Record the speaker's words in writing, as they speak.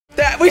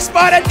We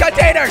spotted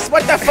containers.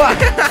 What the fuck?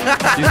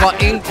 You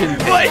spot in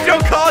containers. What is your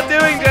car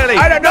doing, Jelly?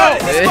 I don't know.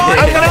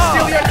 I'm gonna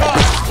steal your car.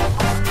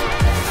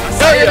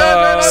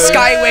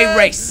 Skyway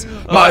race.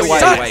 My way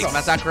Sucks. waste.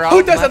 Massacre.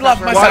 Who doesn't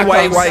love My massacre?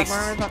 way waste.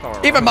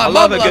 Even my I mom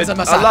love loves a I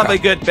massacre. love a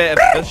good bit of.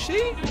 Does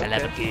she?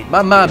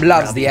 My mom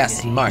loves the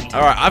Aston Martin.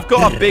 All right, I've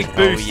got a big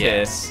boost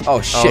here.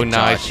 Oh shit! Oh,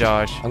 nice,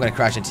 Josh. I'm gonna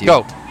crash into you.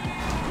 Go.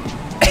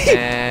 Made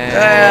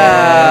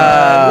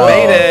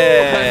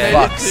it.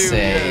 Fuck's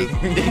sake.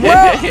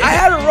 Well, I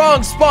had a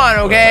wrong spawn,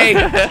 okay?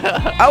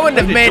 I wouldn't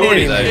have made it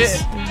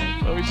anyways.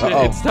 Oh shit!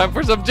 It's time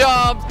for some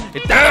jobs.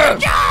 It's time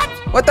for jobs.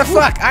 What the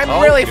fuck? I'm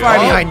really far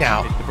behind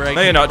now.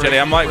 No, you're not, Jelly.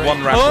 I'm like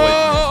one rap away.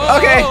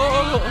 Okay.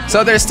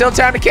 So there's still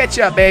time to catch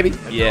up, baby.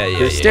 Yeah.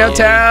 There's still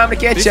time to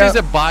catch This up. is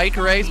a bike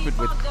race, but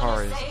with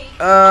cars.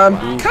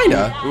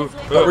 Kinda.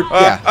 But we're,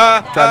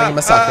 driving a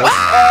massacre.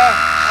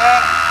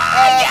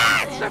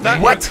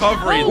 What?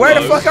 Where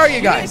the fuck are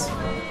you guys?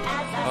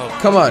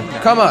 Come on,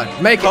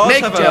 make it,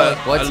 Jelly.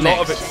 What's a next?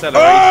 lot of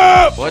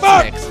acceleration. What's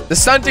next? The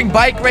stunting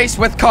bike race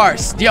with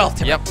cars. The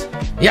ultimate. Yep.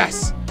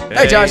 Yes.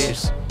 Hey,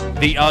 Josh.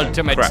 The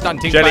ultimate Crap.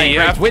 stunting Jelly,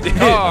 bike race with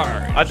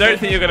cars. I don't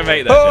think you're gonna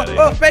make that, Jelly.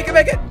 Oh, make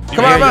it.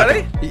 Come on,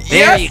 Jelly.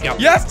 There you go.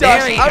 Yes,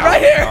 Josh. There you I'm go.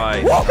 right here.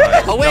 Nice.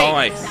 Oh wait,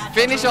 Nice.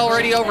 finish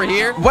already over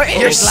here. What?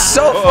 You're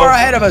so far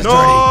ahead of us, Jordy.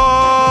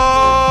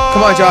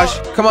 Come on, Josh.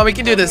 Come on, we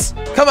can do this.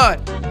 Come on.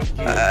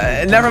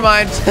 Never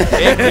mind.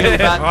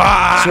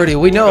 Jordy,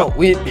 you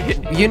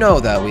know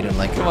that we don't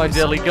like it. Come on,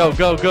 Jelly, go,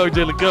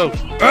 Jelly, go.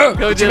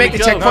 Did you make the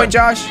checkpoint,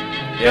 Josh?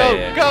 Go.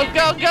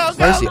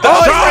 Where is he? Go.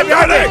 Oh, he's right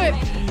behind me.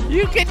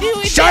 You can do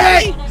it, Shut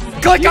it!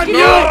 Click on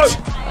mute!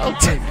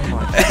 Okay, come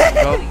on.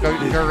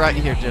 Go right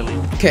here, Jelly.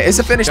 Okay, is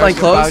the finish Josh line is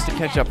closed? about to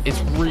catch up. It's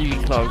really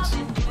close.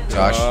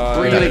 Josh, you're not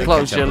really gonna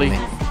close, catch up with Jelly. me.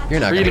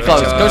 You're not Really gonna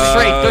close. catch up.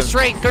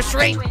 Go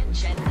straight.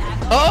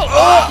 Oh!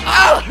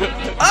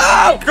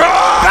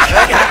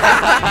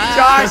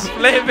 Josh,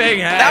 Flipping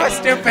that was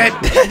stupid.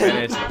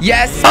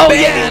 Yes, Oh,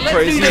 baby. yeah,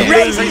 let's do this.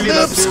 Crazy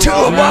loops to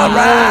a wall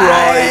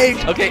ride.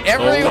 Okay,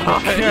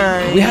 everyone.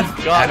 We have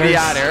Got the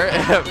adder.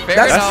 That's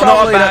That's not not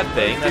probably a bad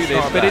thing. That's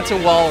not a But bad it's a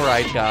wall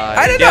ride, guys.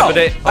 I don't Yeah, know. but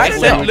it- I it don't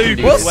said know. loop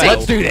We'll as see. well.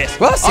 Let's do this.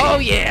 We'll see. Oh,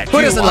 yeah.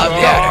 Who doesn't love the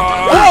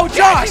adder? Oh, Oh,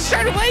 Josh.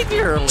 Started way too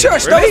early.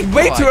 Josh, that was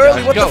way too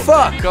early. What the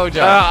fuck? Go,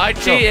 Josh. I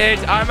cheated.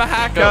 I'm a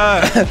hacker.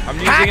 I'm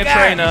using a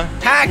trainer.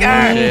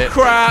 Hacker. Shit.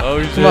 Crap.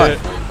 Oh, shit. Come on.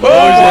 Oh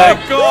my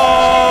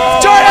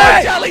god.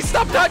 Jordan! Jelly,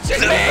 stop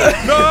touching me!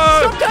 No.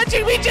 Stop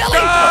touching me, Jelly!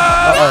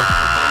 Uh-oh.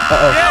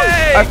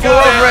 I flew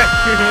over it.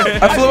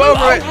 I flew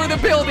over it. Over the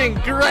building,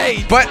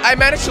 great! But I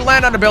managed to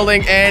land on the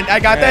building and I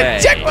got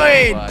that Hey.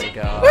 checkpoint. Oh my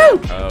god. Woo!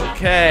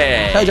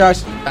 Okay. Hey,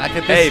 Josh. Back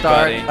at the Hey, start.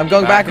 buddy. I'm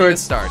going Back at the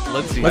backwards. start.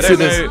 Let's see. Let's I do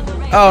don't this. know.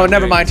 Oh,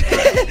 never mind.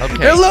 Okay.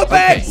 You're looping.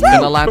 Okay. Woo!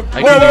 Gonna land.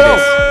 I Whoa, can do whoa,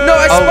 this. whoa. No,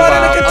 I Oh,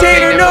 spotted wow. a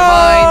container. Okay, No. never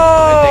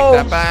mind. I take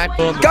that back.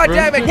 God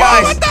damn it, Whoa,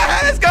 guys. what the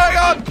hell is going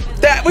on?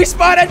 We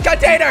spotted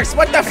containers.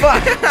 What the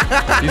fuck?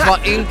 You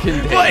spot in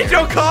container. What is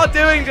your car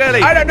doing,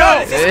 Jelly? I don't know.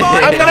 This is my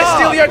I'm gonna car.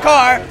 steal your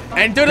car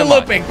and do the Come on,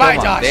 looping. come Bye,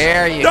 on. Josh.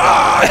 There you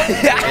go.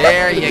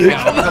 There you go.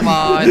 Come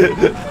on. No.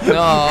 Come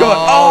on.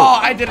 Oh,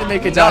 I didn't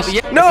make it, Josh.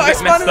 Yeah. No, I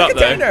It's a bit spotted a messed up,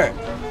 though. container.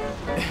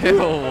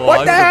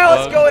 What the hell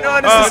is going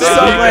on? This is so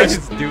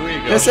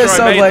glitched. This is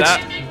so I made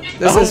glitched.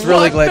 This is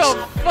really What the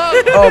glitched. fuck?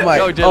 Oh my.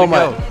 Go, Jelly, Oh my.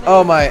 go.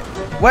 Oh my.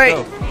 Wait.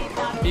 Go.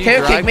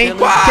 Can you kick me?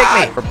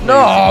 drive, Kick me.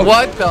 No.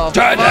 What the fuck?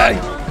 Jordan. Hey,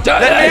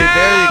 Jordan.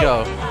 there you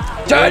go.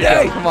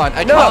 Jordan. Come on,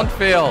 I No. can't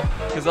fail.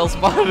 Because they'll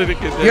spot it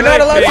again. You're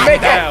not allowed to Big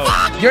make down.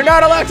 it. You're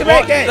not allowed to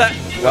make it.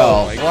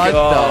 Oh my What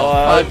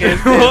God. the fuck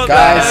is What this? the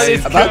Guys, hell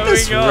is about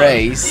this going on?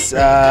 race,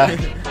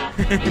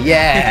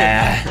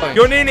 yeah.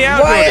 You're nearly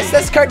out. Why Jordy. is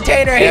this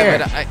container Yeah, here?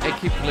 but I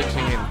keep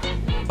glitching in.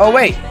 Oh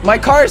wait, my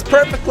car is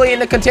perfectly in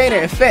the container.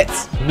 It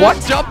fits.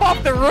 What? Jump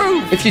off the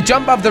roof! If you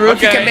jump off the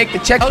roof, you Okay. can make the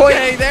checkpoint.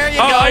 Okay, there you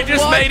Oh, go. I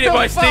just What made it the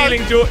by fuck?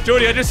 stealing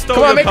Jordy. I just stole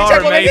Come on, your make the car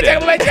and checkpoint, make made the it.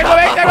 checkpoint, make the checkpoint,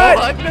 make the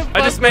checkpoint. What the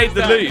I just fuck made is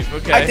the that? loop.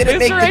 Okay. I didn't This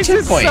make the race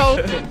is checkpoint.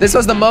 so- This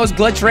was the most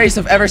glitch race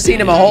I've ever seen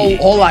in my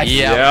whole life.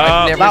 Yeah, Yeah.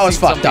 I've never That was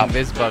seen fucked something up.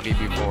 this buggy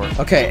before.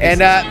 Okay, and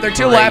there are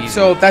two crazy. laps,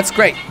 so that's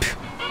great.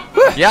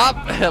 Yep,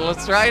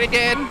 let's try it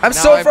again. I'm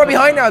so far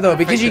behind now though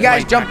because you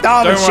guys jumped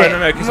off Don't and worry, shit.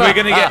 no, because we're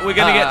gonna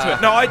get to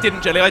it. No, I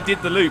didn't, Jelly. I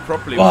did the loop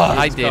properly. Well, with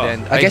I this car.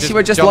 didn't. I guess you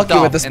were just jumped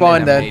lucky with the off and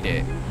spawn I then. made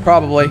it.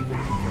 Probably.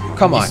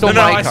 Come on. stole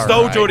No, my I car,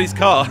 stole right? Jordy's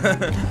car.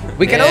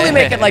 We can only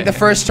make it like the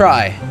first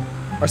try,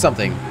 or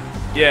something.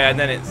 Yeah, and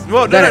then it's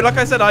like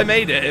I said, I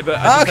made it, but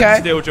I just had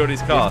to steal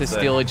Jordy's We car. have to so-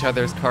 steal each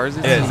other's cars.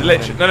 Yeah, it's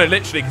literally,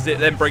 literally, because it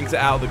then brings it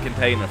out of the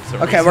container for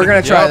some Okay, reason. we're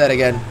gonna try Yep. that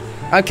again.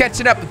 I'm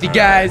catching up with you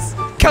guys.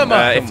 Come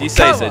on. If you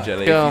say come so, on.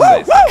 Jelly. Come If on.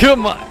 you say so.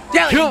 Come on.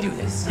 Jelly can do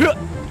this.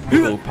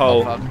 Cool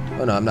pole. fuck.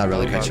 Oh no, I'm not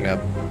really catching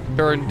up.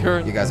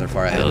 Turn. You guys are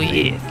far ahead of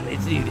me. yes,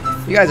 let's do this.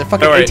 You guys are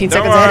fucking Don't worry, 18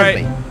 don't seconds ahead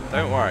of worry. me.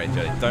 Don't worry,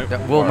 Jelly.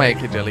 Don't. We'll worry.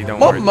 make it, Jelly. Don't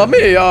worry. Mamma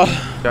mia.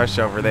 Josh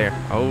over there.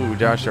 Oh,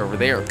 Josh over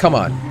there. Come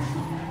on.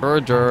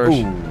 Josh.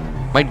 Ooh.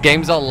 My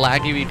game's all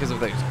laggy because of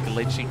those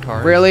glitchy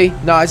cars. Really?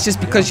 No, it's just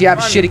because you have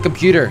a shitty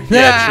computer.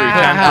 Yeah, true.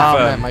 Can Oh,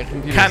 confirm. man, my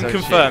computer's Can so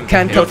confirm. shit.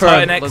 Can Your confirm.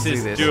 Titan Let's do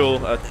X's this.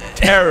 duel are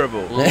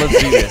terrible.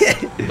 Let's do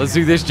this. Let's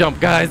do this jump,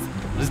 guys.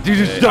 Let's do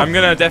this jump. I'm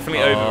gonna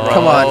definitely overrun.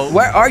 Come on,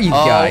 where are you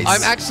guys?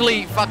 I'm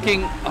actually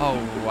fucking. Oh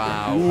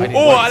wow. didn't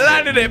Oh, I want to-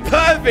 landed it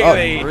perfectly.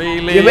 Oh,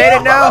 Really? You made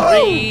it now?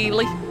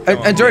 Really?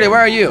 And Jordy, where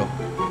are you?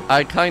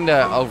 I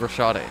kinda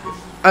overshot it.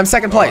 I'm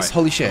second place. Alright,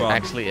 Holy shit. come on.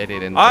 Actually, I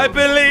didn't. I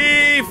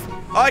believe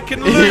I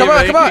can lose. Come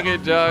on, come on. Making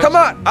it, Josh. Come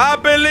on. I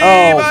believe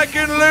Oh, I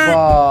can lose.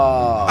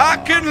 fuck.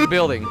 I can.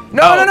 Building.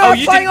 No, no, no, Oh, I'm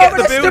you flying didn't get over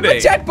the the stupid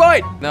building.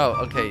 checkpoint. No,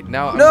 okay,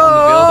 now I'm No, on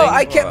the building.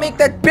 I can't make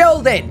that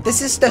building.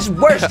 This is the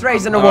worst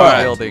race in the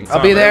Alright. world. Building.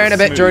 I'll be there in a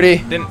bit, Smooth. Jordy.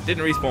 Didn't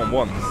respawn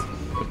once.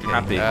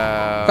 Happy.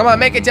 Come on,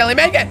 make it, Jelly,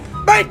 make it!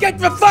 Make it,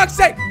 for fuck's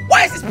sake!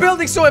 Why is this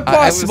building so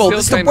impossible? still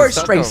This is the kinda worst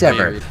stuck race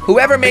over ever. here.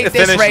 Whoever I think made the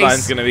this finish line's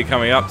race, gonna be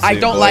coming up soon. I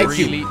don't boys. like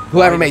Really? you.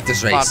 Whoever Why made the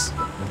this fuck race.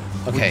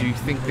 Would Okay, you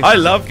think this I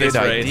is love a good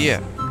this race.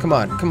 idea? come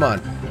on, come on,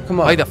 come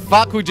Why on. the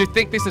fuck would you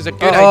think this is a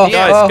good Oh, idea?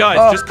 Guys, Oh, guys,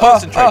 oh, just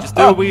concentrate. oh, Just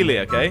do oh. a wheelie,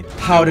 okay?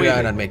 How did Do a I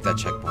wheelie. not make that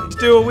checkpoint? Just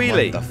do a What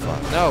wheelie. the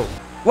fuck? No.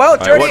 Well,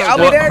 Jordy, watch- I'll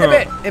be there in a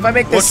bit if I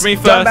make this Watch me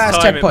first dumbass time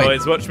it, checkpoint.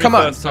 boys. Watch me Come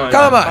on, first time.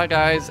 come Bye on.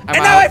 guys. I'm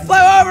And now I out. flew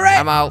over it.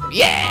 I'm out.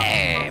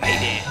 Yeah,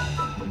 made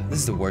This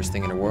is the worst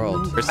thing in the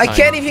world. First I time.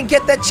 can't even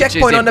get that it.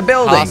 checkpoint on the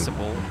building.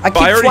 Impossible. I But I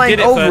keep already flying did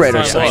it over it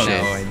first or time some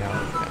once. shit. I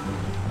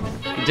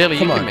know. Okay. Jelly,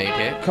 Come you on. can make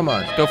it. Come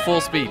on. Go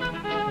full speed.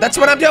 That's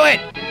what I'm doing.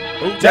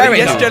 Oh, There Jelly, we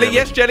yes, go. Jelly,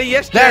 yes, Jelly,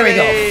 yes, There Jelly.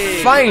 we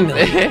go.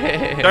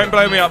 Finally. Don't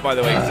blow me up, by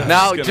the way. 'cause it's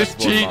Now gonna just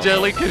spawn cheat, off.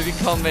 Jelly, because you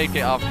can't make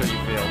it after you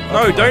fail.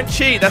 No, don't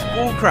cheat. That's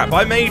bullcrap.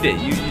 I made it.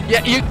 You.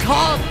 Yeah, you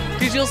can't,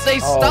 because you'll stay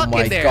Oh stuck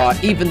my in there. god,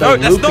 even the No,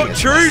 that's looping not is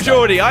true, messed up.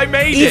 Jordy. I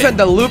made Even it.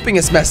 the looping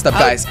is messed up, How-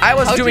 guys. I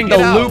was how'd you doing get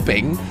the out?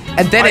 looping,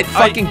 and then it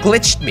I- fucking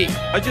glitched me.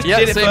 I just Yeah,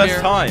 did it same first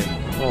here. time.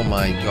 Oh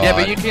my god. Yeah,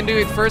 but you can do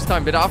it first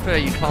time, but after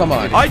that you can't. Come do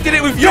on. it. I did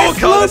it with your It's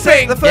car the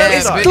looping. first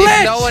Yes, time. but glitched.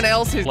 if no one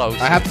else is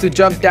close. I have to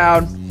jump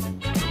down.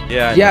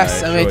 Yeah.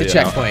 Yes, know, I made the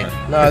sure, yeah. checkpoint.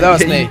 No, that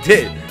was Yeah, me. You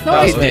did. No, That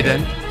I was me.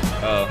 didn't.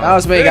 Oh. That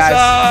was me, This guys.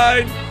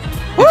 side.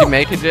 Did you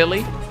make it,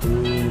 Jelly?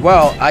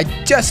 Well, I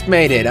just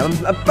made it. I'm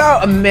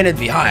about a minute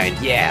behind.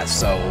 Yeah,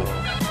 so...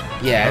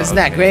 Yeah, isn't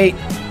that okay. great?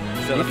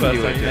 Is that the You can first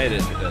do time it, you made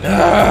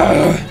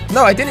it?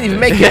 No, I didn't even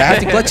make it. I have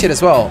to glitch it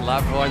as well.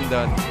 Lap one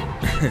done.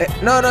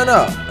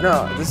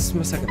 No. This is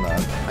my second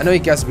lap. I know you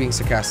guys are being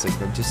sarcastic,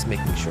 but I'm just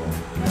making sure.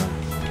 You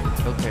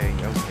know? Okay.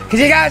 Because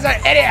you guys are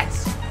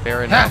idiots!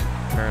 Fair enough.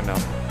 Fair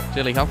enough.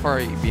 Jelly, how far are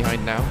you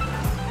behind now?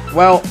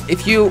 Well,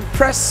 if you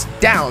press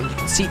down, you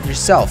can see it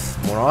yourself,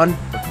 moron.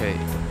 Okay.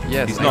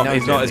 Yes, He's I not. know,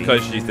 He's not as Jelly.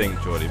 close as you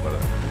think, Jordy. By the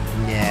way.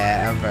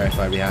 Yeah, I'm very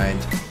far behind.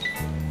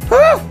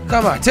 Woo!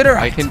 Come on, to the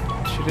right. Should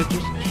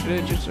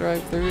I just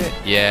drive through it?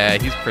 Yeah,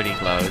 he's pretty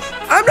close.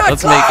 I'm not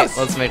Let's close!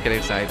 Let's make it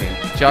exciting.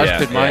 Josh, Yeah,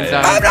 put yeah, mine yeah.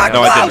 down. I'm not No,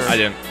 close. I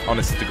didn't.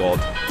 Honest to God.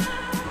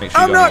 Make sure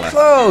I'm you go on not the left.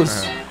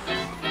 close!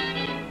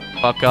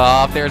 Fuck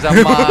off. There's a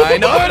mine. Oh,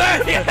 no.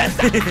 Yes.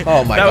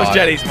 Oh my That god. was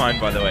Jelly's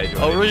mind, by the way. Jordy.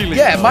 Oh, really?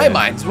 Yeah, Oh, my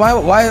minds.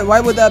 Why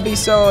would that be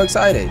so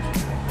exciting?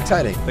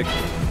 Exciting.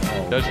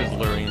 Josh is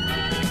luring.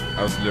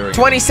 I was luring.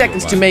 20 you.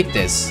 seconds to make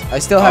this. I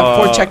still have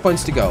 4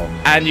 checkpoints to go.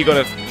 And you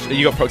got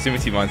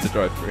proximity mines to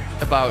drive through.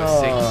 About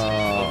 6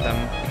 Oh. of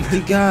them.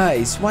 You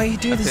guys, why you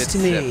do this to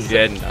me? It's-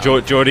 Yeah,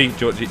 No. Jordy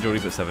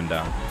put 7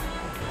 down.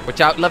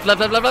 Watch out. Left.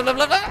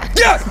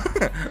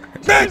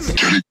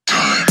 Yes!